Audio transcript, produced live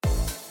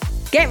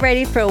Get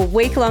ready for a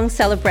week-long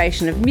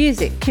celebration of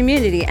music,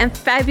 community and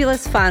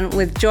fabulous fun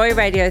with Joy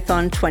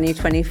Radiothon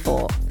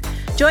 2024.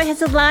 Joy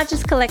has the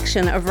largest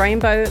collection of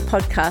rainbow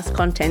podcast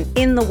content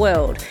in the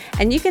world,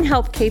 and you can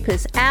help keep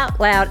us out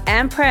loud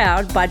and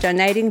proud by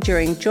donating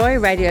during Joy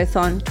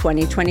Radiothon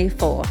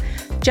 2024.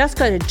 Just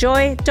go to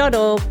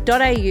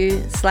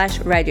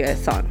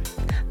joy.org.au/radiothon.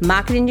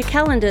 Mark it in your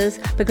calendars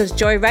because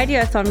Joy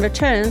Radiothon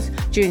returns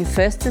June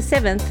 1st to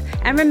 7th,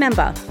 and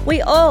remember,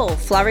 we all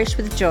flourish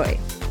with joy.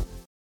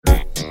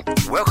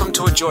 Welcome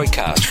to a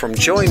Joycast from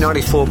Joy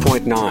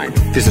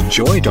 94.9. Visit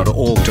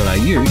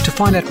joy.org.au to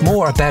find out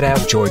more about our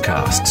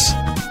Joycasts.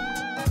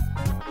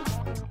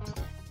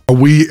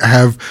 We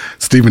have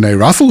Stephen A.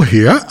 Russell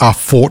here, our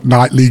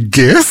fortnightly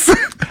guest.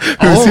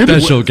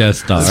 Special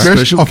guest star.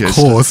 Special guest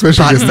star.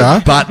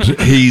 But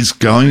he's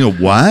going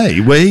away.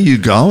 Where are you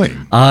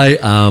going? I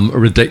am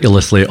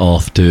ridiculously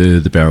off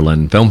to the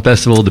Berlin Film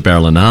Festival, the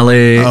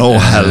Berlinale. Oh,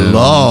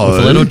 hello.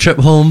 With a little trip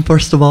home,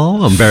 first of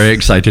all. I'm very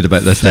excited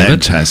about this.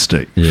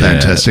 Fantastic.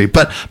 Fantastic.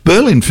 But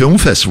Berlin Film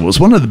Festival is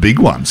one of the big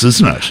ones,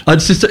 isn't it?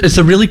 It's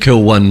a really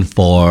cool one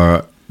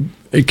for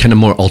kind of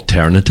more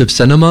alternative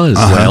cinema as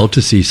well,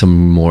 to see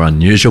some more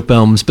unusual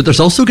films. But there's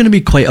also going to be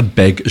quite a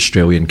big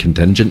Australian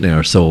contingent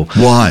there. So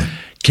why?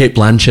 Cate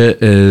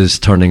Blanchett is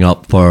turning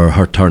up for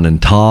her turn in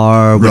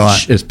Tar,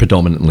 which is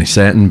predominantly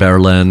set in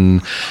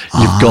Berlin.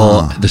 You've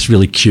got this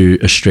really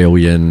cute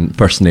Australian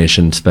First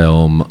Nations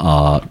film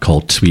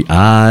called Sweet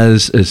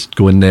As is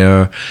going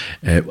there.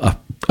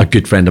 A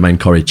good friend of mine,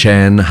 Corey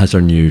Chen, has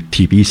her new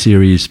TV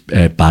series,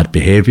 Bad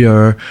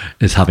Behaviour,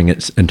 is having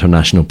its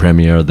international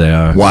premiere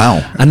there.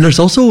 Wow. And there's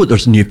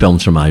new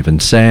films from Ivan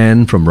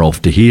Sen, from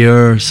Rolf de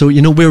Heer. So,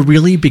 we're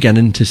really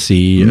beginning to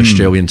see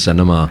Australian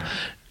cinema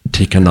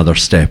take another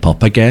step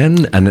up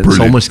again, and it's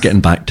almost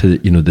getting back to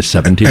the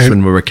 70s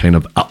when we were kind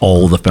of at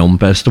all the film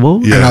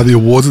festivals. Yeah. And are the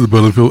awards of the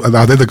Berlin Film,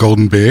 are they the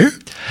Golden Bear?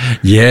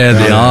 Yeah,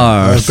 they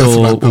are.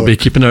 So we'll be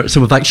keeping our. So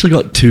we've actually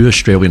got 2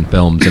 Australian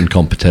films in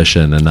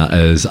competition, and that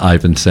is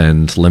Ivan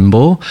Sen's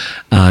Limbo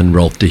and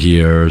Rolf de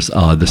Heer's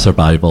The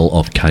Survival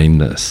of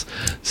Kindness.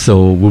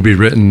 So we'll be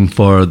rooting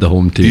for the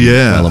home team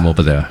while I'm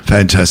over there.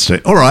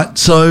 Fantastic. All right.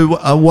 So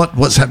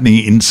what's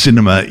happening in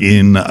cinema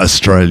in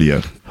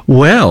Australia?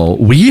 Well,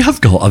 we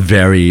have got a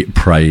very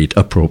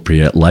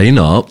Pride-appropriate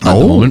lineup at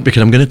the moment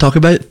because I'm going to talk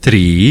about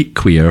 3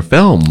 queer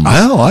films.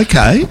 Oh,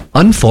 okay.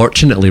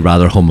 Unfortunately,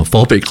 rather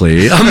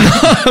homophobically,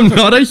 I'm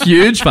not a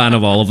huge fan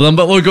of all of them,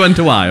 but we'll go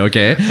into why,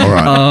 okay? All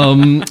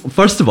right.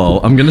 First of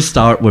all, I'm going to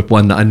start with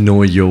one that I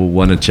know you'll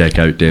want to check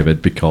out,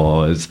 David,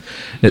 because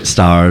it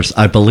stars,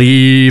 I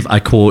believe, I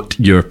quote,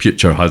 your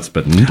future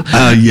husband.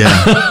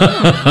 Yeah.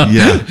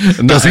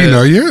 Does he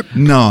know yet?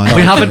 No.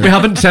 We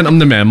haven't sent him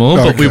the memo,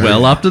 but we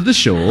will after the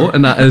show.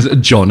 And that is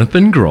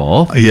Jonathan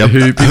Groff,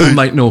 who people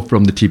might know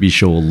from the TV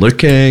show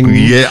Looking.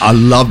 Yeah, I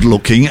loved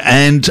Looking.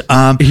 And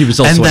he was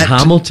also in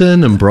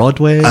Hamilton and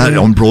Broadway.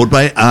 On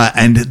Broadway.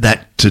 And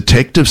that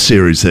detective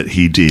series that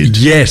he did.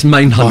 Yes,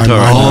 Mindhunter.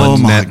 Oh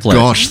my Netflix.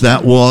 gosh,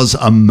 that was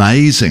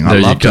amazing. I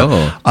loved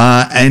it.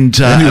 And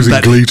he was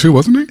in Glee too,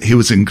 wasn't he? He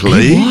was in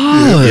Glee. He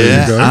was.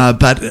 Yeah.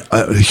 But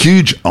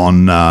huge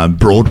on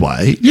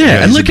Broadway.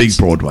 Yeah, and he's look, a big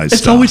Broadway star.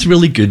 It's always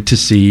really good to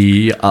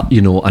see,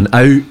 an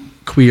out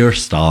queer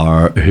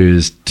star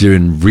who's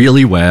doing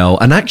really well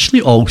and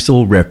actually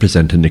also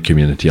representing the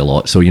community a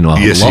lot. So, I have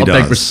a lot of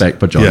big respect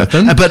for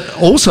Jonathan. Yeah. But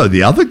also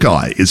the other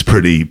guy is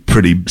pretty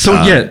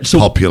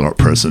popular at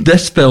present.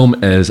 This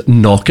film is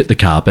Knock at the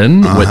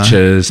Cabin, which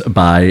is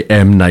by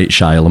M. Night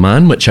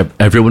Shyamalan, which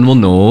everyone will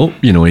know.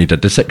 He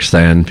did The Sixth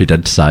Sense, he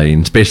did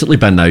Signs. Basically,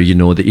 by now, you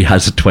know that he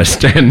has a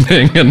twist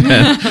ending and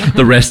then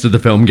the rest of the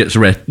film gets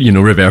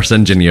reverse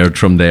engineered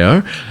from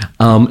there.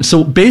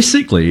 So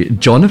basically,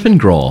 Jonathan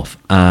Groff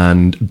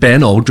and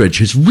Ben Aldridge,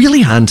 who's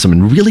really handsome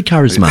and really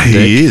charismatic.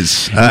 He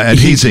is. And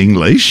he's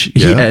English.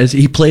 He is.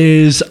 He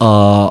plays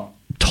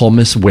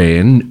Thomas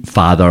Wayne,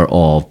 father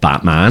of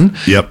Batman.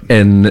 Yep.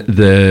 In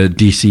the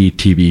DC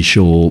TV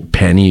show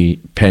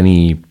Pennywise,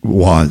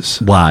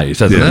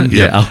 isn't it?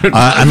 Yeah.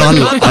 And I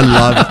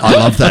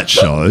love that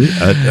show.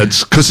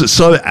 It's because it's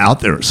so out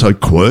there. It's so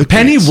quirky.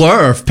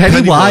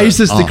 Pennywise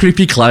is the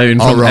creepy clown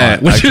from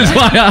It, which is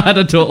why I had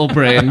a total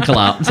brain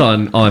collapse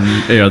on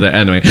air there.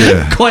 Anyway,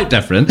 quite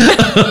different.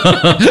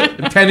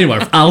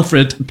 Pennyworth,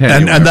 Alfred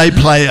Pennyworth. And they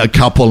play a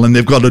couple and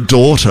they've got a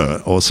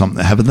daughter or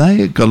something, haven't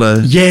they?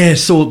 Yeah,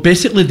 so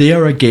basically they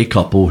are a gay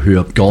couple who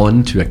have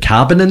gone to a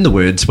cabin in the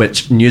woods,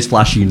 which,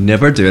 newsflash, you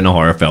never do in a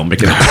horror film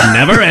because it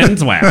never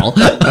ends well.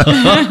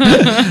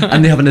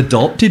 And they have an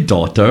adopted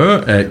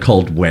daughter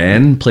called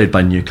Wen, played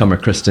by newcomer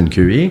Kristen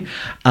Cui.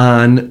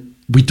 And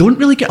we don't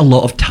really get a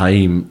lot of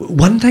time.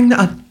 One thing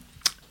that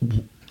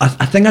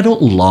I think I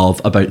don't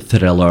love about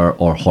thriller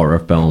or horror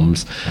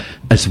films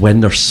is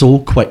when they're so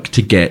quick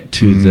to get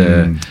to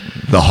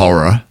the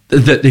horror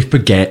that they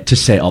forget to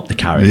set up the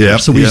character.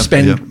 So we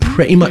spend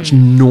pretty much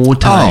no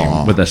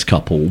time with this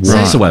couple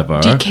whatsoever.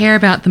 Do you care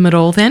about them at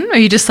all then? Or are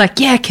you just like,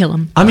 yeah, kill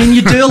them? I mean,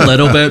 you do a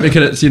little bit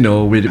because it's,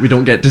 we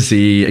don't get to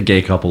see a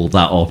gay couple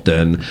that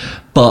often.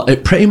 But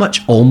it pretty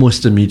much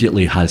almost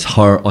immediately has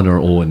her on her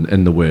own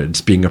in the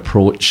woods being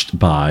approached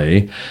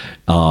by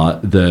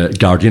the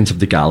Guardians of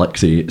the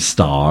Galaxy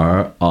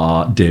star,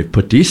 Dave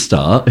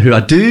Bautista, who I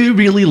do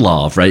really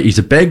love, right? He's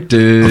a big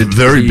dude. A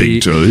very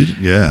big dude,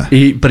 yeah.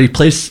 But he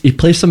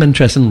plays some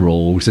interesting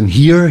roles. And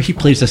here he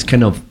plays this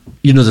kind of,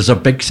 there's a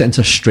big sense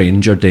of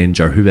stranger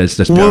danger. Who is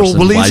this person?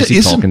 Why is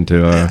he talking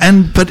to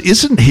her? But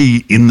isn't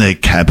he in their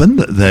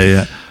cabin?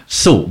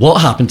 So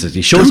what happens is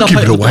he shows Don't up give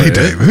out it of the away,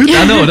 blue. David.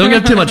 I know, don't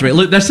give too much away.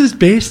 Look, this is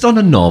based on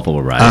a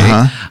novel,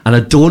 right? And I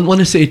don't want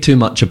to say too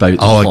much about the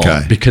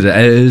plot because it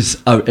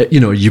is,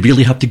 you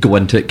really have to go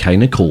into it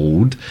kind of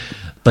cold.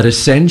 But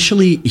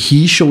essentially,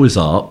 he shows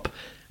up,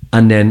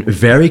 and then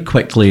very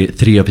quickly,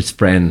 3 of his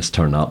friends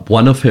turn up.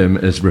 One of whom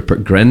is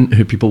Rupert Grint,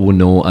 who people will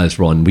know as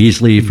Ron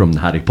Weasley from the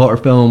Harry Potter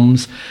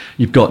films.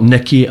 You've got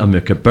Nikki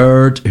Amuka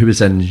Bird, who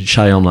was in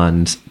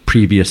Shyamalan's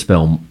previous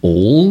film,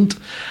 Old.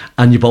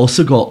 And you've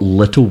also got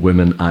Little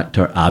Women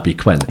actor Abby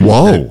Quinn.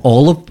 Whoa. Now,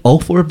 all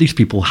 4 of these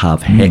people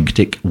have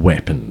hectic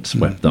weapons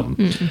with them.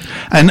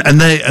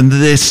 And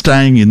they're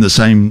staying in the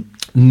same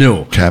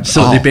cab.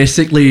 So they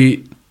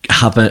basically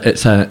have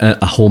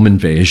a home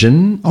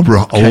invasion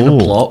kind of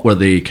plot where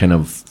they kind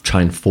of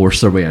try and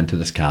force their way into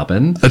this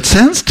cabin. It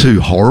sounds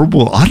too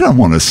horrible. I don't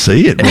want to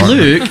see it. Right?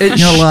 Look,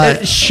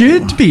 it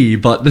should be,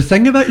 but the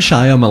thing about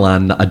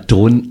Shyamalan that I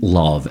don't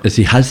love is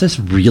he has this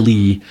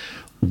really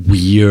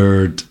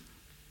weird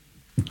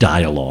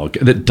dialogue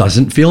that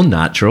doesn't feel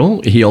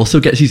natural. He also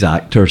gets his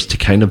actors to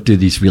kind of do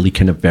these really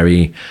kind of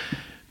very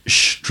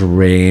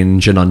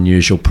strange and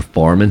unusual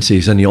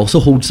performances, and he also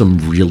holds them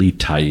really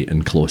tight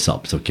and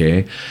close-ups,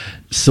 okay?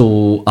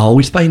 So I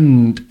always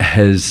find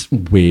his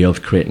way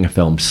of creating a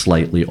film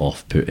slightly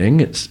off-putting.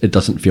 It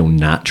doesn't feel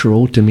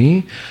natural to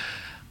me.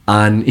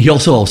 And he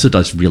also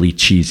does really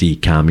cheesy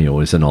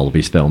cameos in all of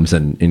his films,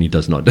 and he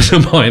does not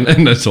disappoint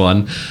in this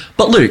one.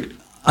 But look,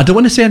 I don't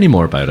want to say any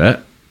more about it,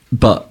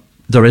 but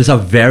there is a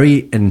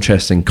very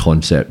interesting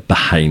concept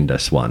behind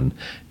this one.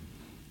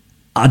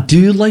 I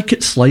do like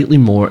it slightly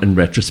more in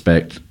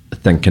retrospect,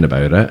 thinking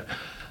about it,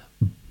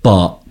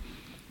 but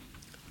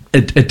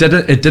it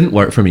didn't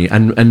work for me.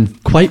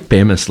 And quite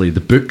famously,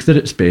 the book that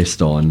it's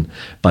based on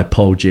by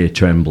Paul J.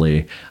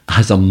 Tremblay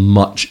has a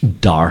much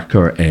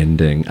darker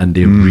ending, and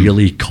they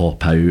really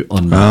cop out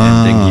on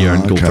that ending here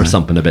and go for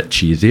something a bit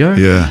cheesier.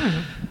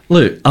 Yeah.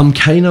 Look,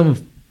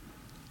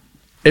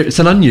 it's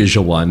an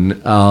unusual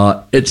one.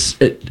 It's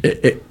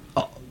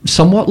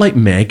somewhat like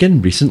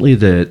Megan recently,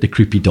 the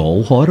creepy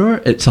doll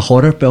horror. It's a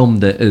horror film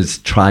that is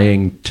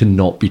trying to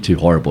not be too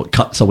horrible. It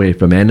cuts away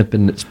from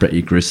anything that's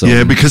pretty gruesome.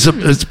 Yeah, because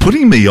it's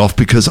putting me off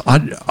because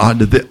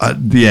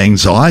the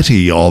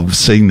anxiety of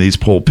seeing these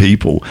poor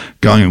people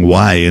going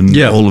away and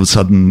all of a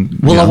sudden...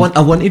 Well,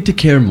 I wanted to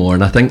care more,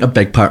 and I think a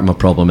big part of my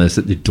problem is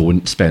that they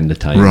don't spend the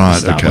time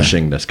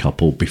establishing this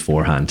couple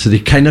beforehand. So they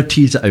kind of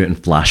tease it out in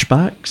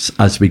flashbacks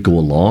as we go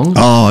along.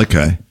 Oh,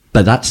 okay.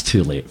 But that's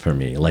too late for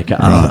me. Like,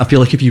 I feel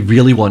like if you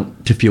really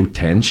want to feel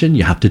tension,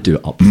 you have to do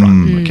it up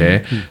front,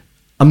 okay?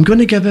 I'm going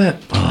to give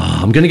it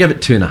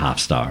 2.5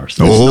 stars.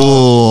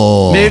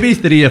 Oh. Maybe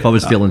 3 if I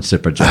was feeling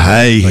super generous.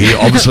 Hey, he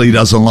obviously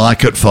doesn't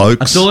like it,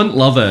 folks. I don't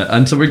love it.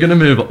 And so we're going to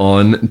move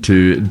on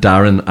to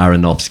Darren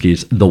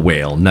Aronofsky's The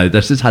Whale. Now,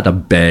 this has had a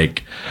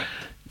big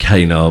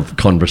kind of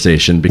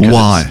conversation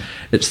because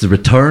it's the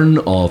return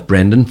of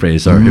Brendan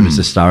Fraser, who was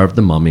the star of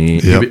The Mummy.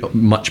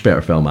 Much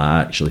better film,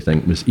 I actually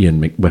think, was Ian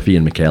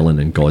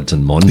McKellen in Gods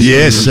and Monsters.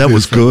 Yes, that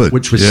was good.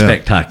 Which was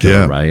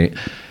spectacular, right?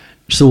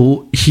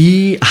 So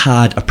he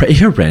had a pretty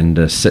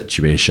horrendous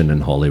situation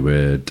in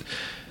Hollywood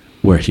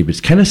where he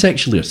was kind of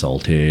sexually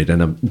assaulted in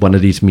one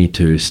of these Me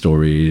Too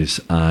stories,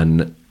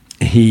 and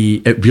he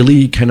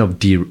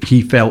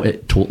felt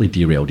it totally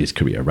derailed his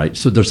career, right?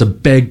 So there's a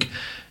big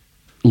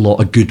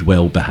lot of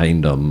goodwill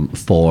behind him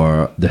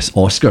for this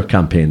Oscar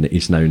campaign that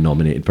he's now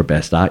nominated for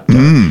Best Actor,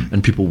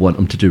 and people want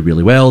him to do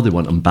really well. They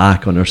want him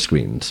back on our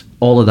screens.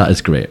 All of that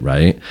is great,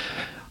 right?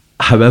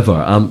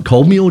 However,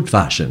 call me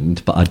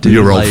old-fashioned, but I do.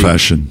 You're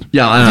old-fashioned.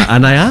 Yeah,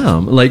 and I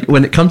am. Like,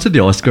 when it comes to the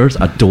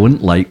Oscars, I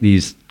don't like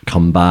these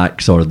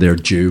comebacks or their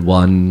due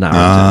one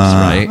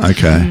narratives, right?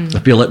 Okay. I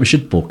feel like we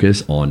should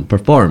focus on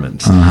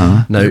performance.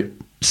 Now,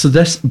 so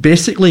this,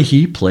 basically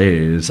he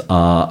plays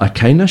a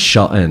kind of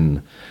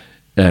shut-in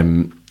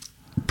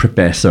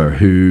professor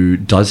who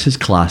does his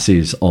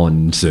classes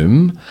on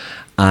Zoom,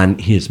 and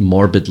he is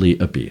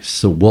morbidly obese.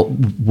 So what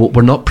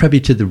we're not privy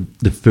to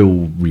the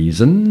full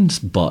reasons,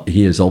 but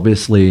he is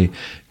obviously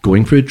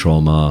going through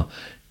trauma.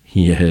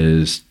 He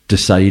has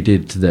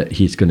decided that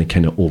he's going to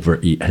kind of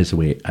overeat his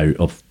way out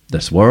of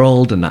this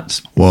world, and that's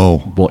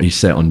what he's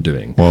set on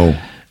doing.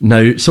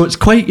 Now, so it's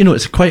quite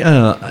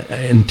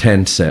a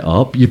intense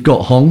setup. You've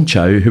got Hong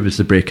Chow, who was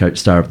the breakout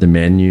star of The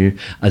Menu,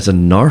 as a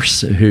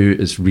nurse who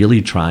is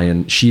really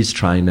she's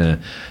trying to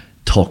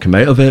talk him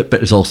out of it,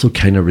 but is also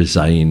kind of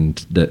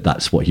resigned that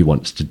that's what he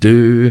wants to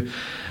do.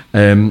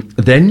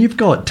 Then you've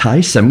got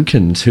Ty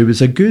Simpkins, who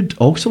is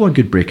also a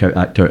good breakout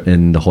actor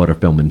in the horror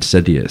film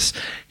Insidious.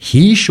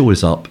 He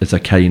shows up as a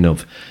kind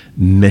of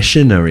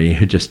missionary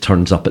who just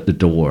turns up at the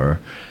door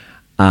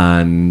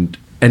and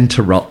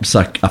interrupts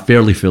a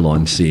fairly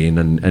full-on scene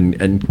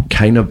and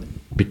kind of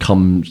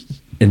becomes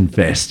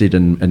invested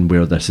in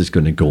where this is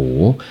going to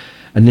go.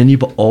 And then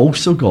you've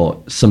also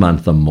got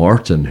Samantha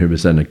Morton, who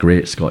was in a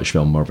great Scottish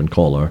film, Mervyn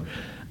Collar,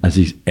 as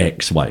his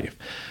ex-wife.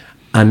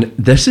 And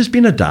this has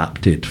been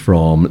adapted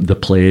from the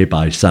play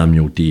by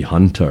Samuel D.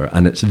 Hunter,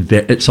 and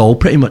it's all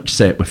pretty much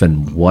set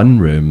within one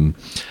room,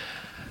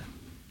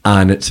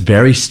 and it's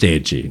very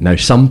stagey. Now,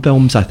 some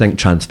films I think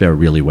transfer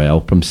really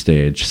well from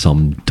stage,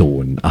 some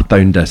don't. I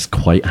found this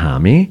quite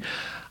hammy.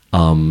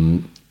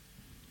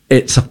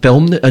 It's a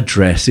film that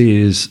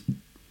addresses,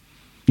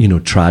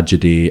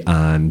 tragedy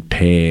and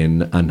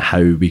pain and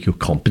how we could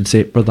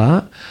compensate for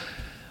that.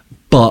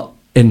 But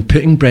in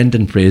putting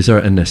Brendan Fraser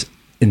in this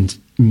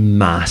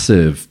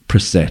massive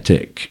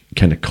prosthetic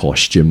kind of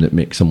costume that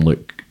makes him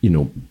look,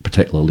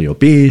 particularly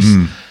obese,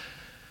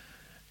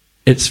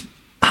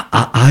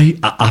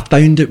 I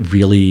found it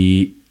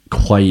really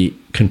quite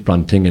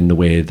confronting in the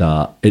way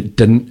that it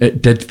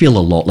did feel a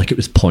lot like it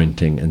was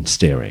pointing and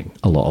staring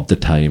a lot of the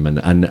time,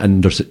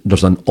 and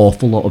there's an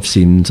awful lot of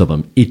scenes of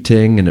him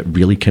eating, and it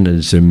really kind of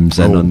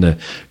zooms in on the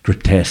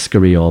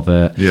grotesquerie of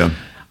it.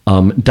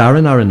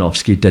 Darren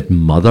Aronofsky did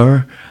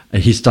Mother.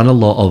 He's done a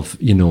lot of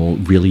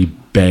really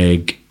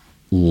big,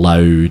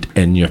 loud,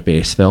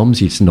 in-your-face films.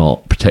 He's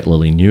not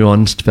particularly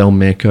nuanced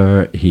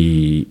filmmaker.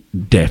 He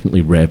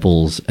definitely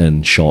revels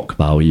in shock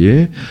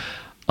value.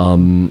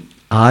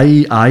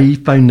 I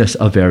found this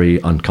a very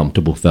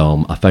uncomfortable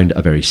film. I found it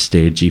a very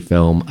stagey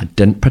film. I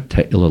didn't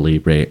particularly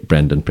rate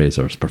Brendan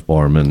Fraser's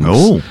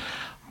performance.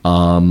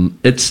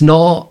 It's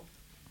not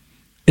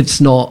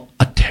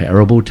a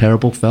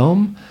terrible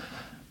film,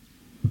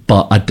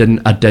 but I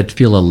did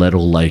feel a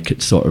little like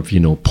it's sort of,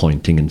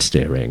 pointing and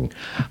staring.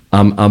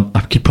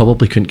 I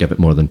couldn't give it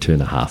more than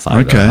 2.5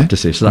 either, I have to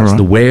say. So that's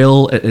The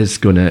Whale.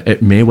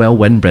 It may well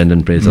win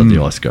Brendan Fraser the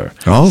Oscar.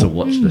 So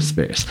watch this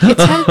space.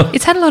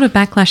 It's had a lot of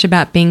backlash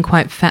about being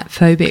quite fat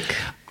phobic.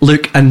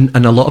 Look, and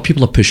a lot of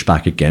people have pushed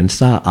back against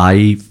that.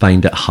 I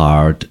find it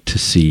hard to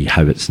see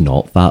how it's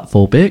not fat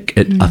phobic.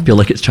 I feel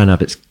like it's trying to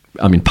have its,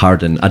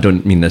 pardon, I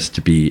don't mean this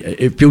to be,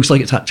 it feels like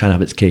it's trying to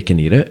have its cake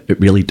and eat it. It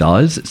really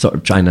does. It's sort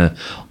of trying to,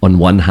 on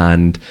one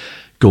hand,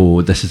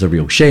 go, this is a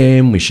real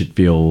shame, we should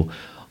feel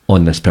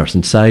on this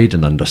person's side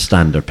and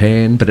understand their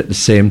pain, but at the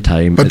same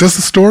time... But does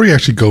the story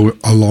actually go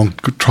along,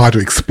 try to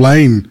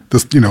explain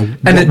this,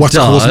 what's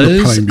causing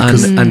the pain?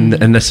 Because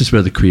and this is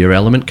where the queer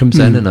element comes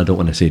in, and I don't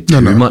want to say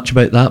too much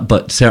about that,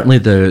 but certainly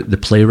the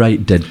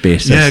playwright did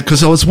base this. Yeah,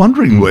 because I was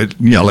wondering,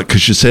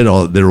 because you said,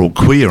 they're all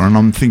queer, and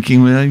I'm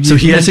thinking... so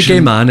he is a gay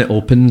man. It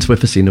opens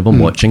with a scene of him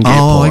watching gay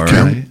porn.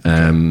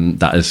 Okay.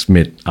 That is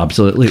made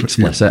absolutely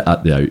explicit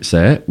at the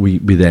outset. We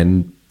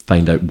then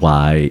find out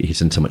why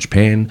he's in so much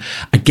pain.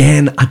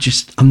 Again,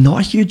 I'm not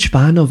a huge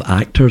fan of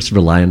actors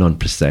relying on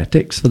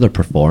prosthetics for their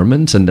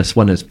performance, and this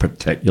one is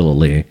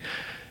particularly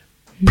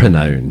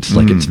pronounced.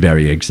 Like, it's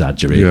very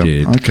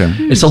exaggerated. Yeah. Okay.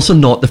 It's also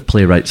not the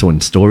playwright's own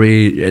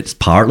story. It's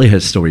partly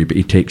his story, but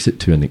he takes it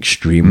to an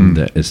extreme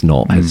that is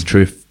not his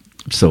truth.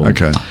 So,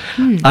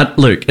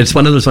 look, it's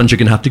one of those ones you're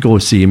going to have to go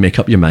see, make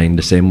up your mind.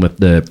 The same with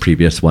the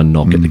previous one,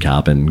 Knock at the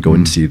Cabin. Go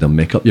and see them,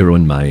 make up your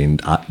own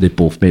mind. They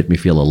both made me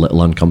feel a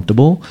little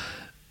uncomfortable.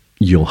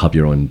 You'll have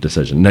your own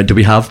decision. Now, do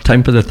we have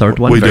time for the third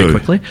one very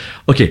quickly?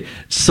 Okay,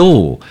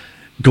 so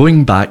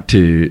going back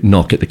to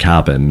Knock at the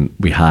Cabin,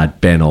 we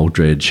had Ben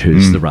Aldridge,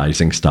 who's the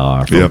rising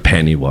star from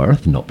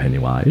Pennyworth, not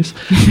Pennywise.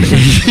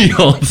 He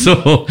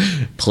also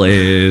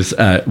plays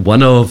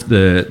one of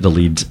the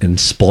leads in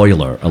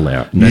Spoiler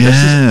Alert. Now, this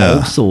is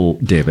also,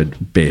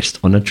 David, based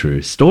on a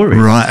true story.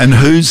 Right, and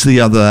who's the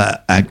other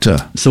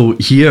actor? So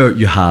here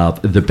you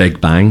have the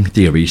Big Bang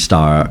Theory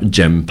star,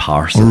 Jim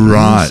Parsons.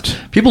 Right.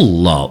 People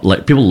love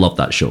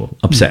that show.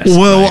 Obsessed.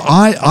 Well,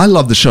 right? I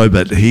love the show,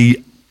 but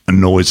he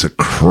annoys the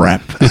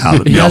crap out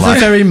of me. He has a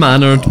very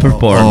mannered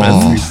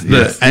performance.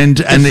 And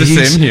he's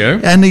the same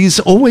here. And he's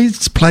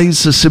always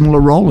plays a similar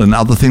role in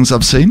other things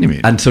I've seen him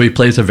in. And so he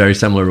plays a very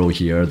similar role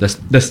here.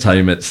 This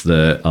time it's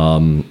the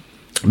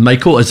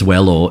Michael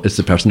Azuelo is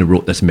the person who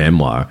wrote this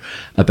memoir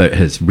about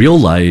his real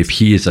life.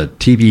 He is a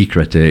TV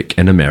critic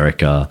in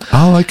America.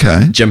 Oh,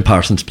 okay. Jim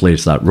Parsons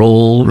plays that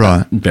role,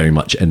 right? Very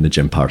much in the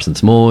Jim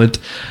Parsons mode.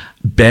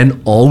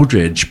 Ben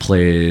Aldridge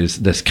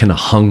plays this kind of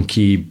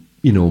hunky,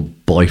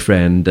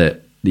 boyfriend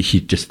that he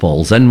just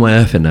falls in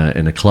with in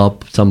a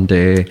club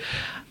someday.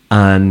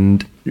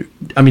 And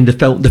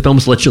the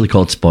film's literally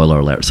called Spoiler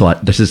Alert, so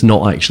this is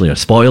not actually a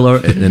spoiler.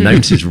 It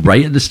announces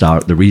right at the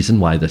start the reason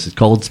why this is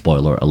called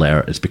Spoiler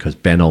Alert is because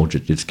Ben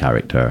Aldridge's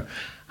character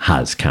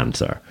has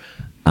cancer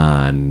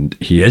and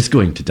he is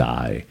going to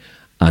die.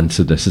 And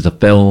so this is a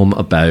film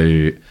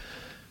about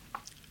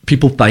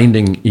people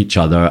finding each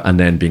other and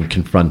then being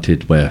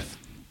confronted with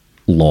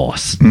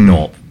loss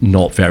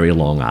not very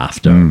long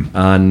after.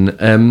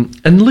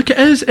 And look, it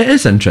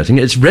is interesting.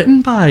 It's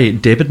written by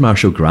David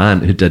Marshall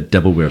Grant, who did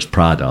Devil Wears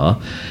Prada,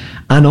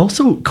 and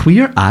also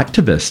queer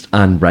activist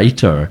and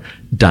writer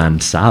Dan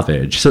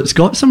Savage. So it's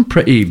got some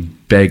pretty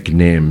big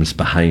names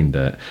behind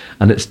it.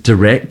 And it's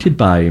directed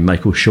by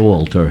Michael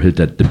Showalter, who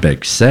did The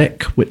Big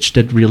Sick, which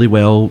did really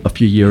well a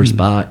few years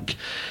back.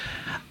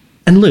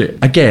 And look,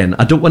 again,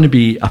 I don't want to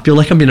be... I feel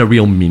like I'm being a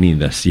real meanie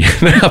this year.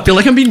 I feel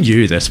like I'm being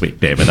you this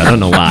week, David. I don't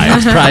know why.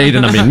 It's Pride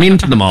and I'm being mean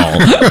to them all.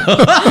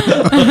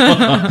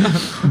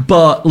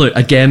 But look,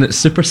 again, it's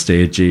super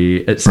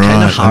stagey. It's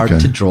kind of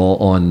hard to draw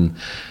on...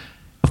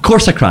 Of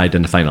course I cried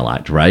in the final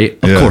act, right?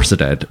 Of course I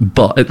did.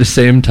 But at the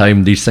same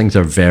time, these things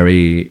are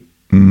very...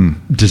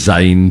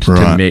 designed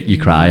to make you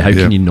cry. How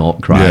can you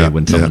not cry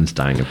when someone's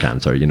dying of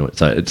cancer? You know,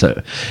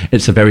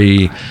 it's a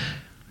very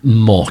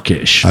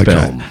mawkish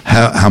film.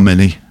 How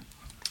many?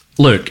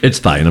 Look, it's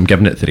fine. I'm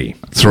giving it 3.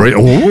 3?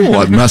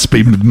 Oh, it must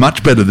be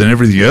much better than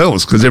everything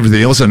else, because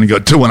everything else only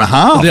got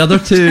 2.5. The other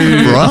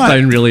 2 I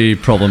found really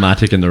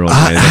problematic in their own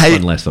way. Hey,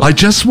 I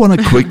just want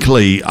to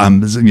quickly,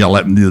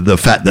 the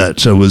fact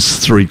that it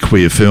was 3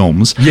 queer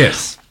films.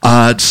 Yes.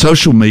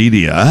 Social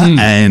media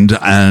and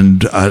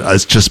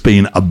it's just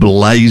been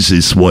ablaze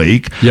this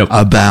week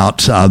about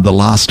The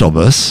Last of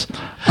Us.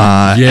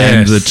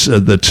 And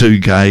the 2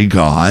 gay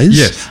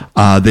guys,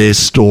 their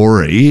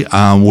story.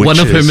 One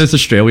of whom is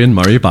Australian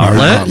Murray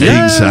Bartlett.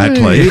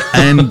 Exactly.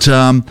 And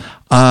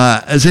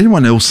has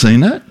anyone else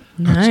seen it?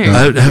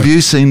 No. Have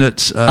you seen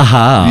it?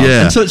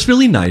 Yeah. And so it's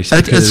really nice.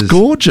 It's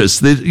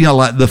gorgeous.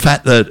 Like the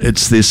fact that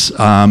it's this,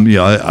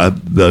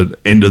 the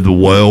end of the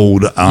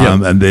world,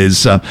 and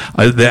there's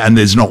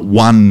not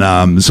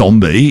one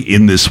zombie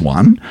in this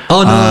one.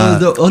 No,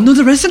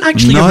 there isn't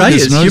actually. You're right.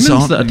 It's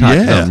humans that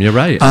attack them. You're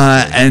right.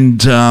 And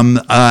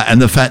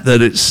the fact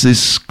that it's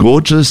this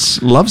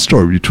gorgeous love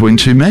story between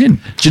 2 men.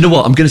 Do you know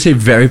what? I'm going to say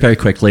very, very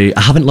quickly,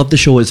 I haven't loved the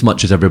show as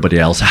much as everybody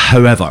else.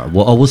 However,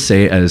 what I will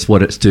say is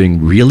what it's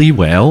doing really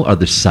well are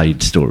the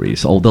side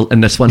stories.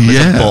 And this one was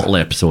a bottle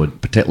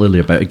episode, particularly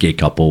about a gay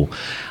couple.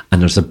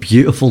 And there's a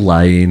beautiful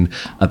line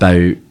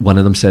about one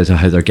of them says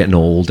how they're getting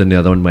old, and the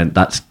other one went,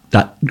 that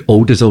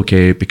old is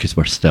okay because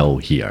we're still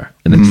here.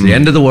 And it's the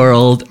end of the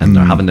world, and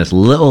they're having this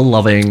little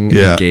loving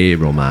gay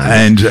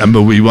romance.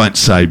 But we won't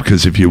say,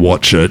 because if you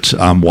watch it,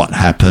 what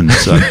happens.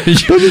 So. I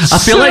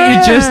feel like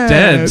you just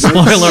did.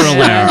 Spoiler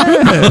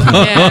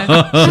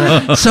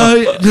alert.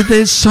 So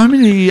there's so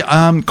many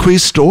queer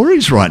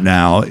stories right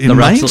now in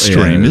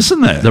mainstream,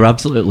 isn't there? There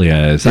absolutely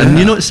is. Yeah. And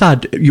you know, it's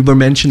sad. You were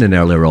mentioning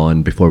earlier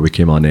on, before we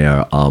came on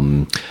air,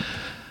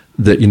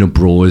 that, you know,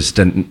 Bros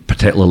didn't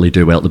particularly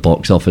do well at the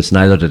box office,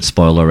 neither did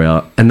Spoiler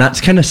Alert, and that's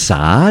kind of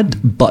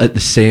sad. But at the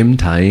same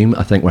time,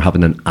 I think we're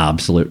having an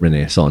absolute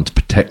renaissance,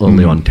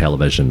 particularly on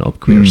television, of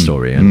queer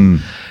story,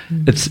 and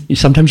it's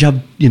sometimes you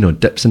have, you know,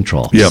 dips and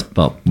troughs,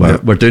 but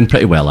we're doing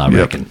pretty well, I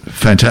reckon.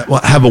 Fantastic.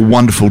 Well, have a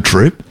wonderful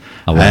trip.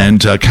 And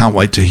can't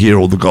wait to hear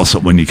all the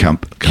gossip when you come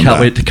back.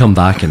 Can't wait to come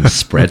back and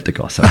spread the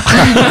gossip.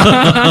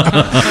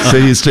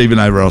 See you, Stephen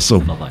A. Russell.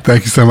 Bye-bye.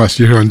 Thank you so much.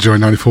 You're here on Joy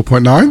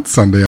 94.9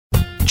 Sunday.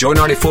 Joy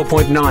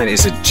 94.9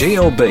 is a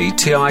GLB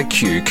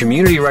TIQ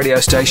community radio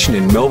station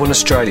in Melbourne,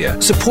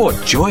 Australia.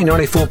 Support Joy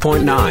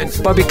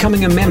 94.9 by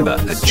becoming a member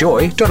at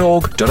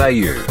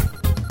joy.org.au.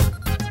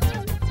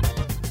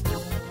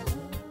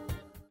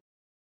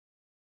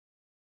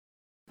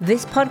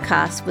 This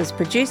podcast was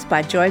produced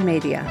by Joy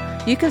Media.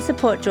 You can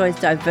support Joy's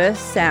diverse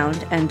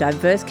sound and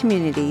diverse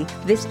community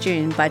this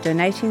June by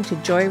donating to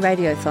Joy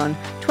Radiothon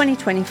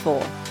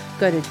 2024.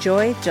 Go to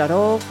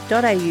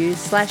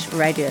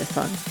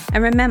joy.org.au/radiothon.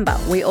 And remember,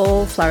 we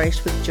all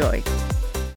flourish with joy.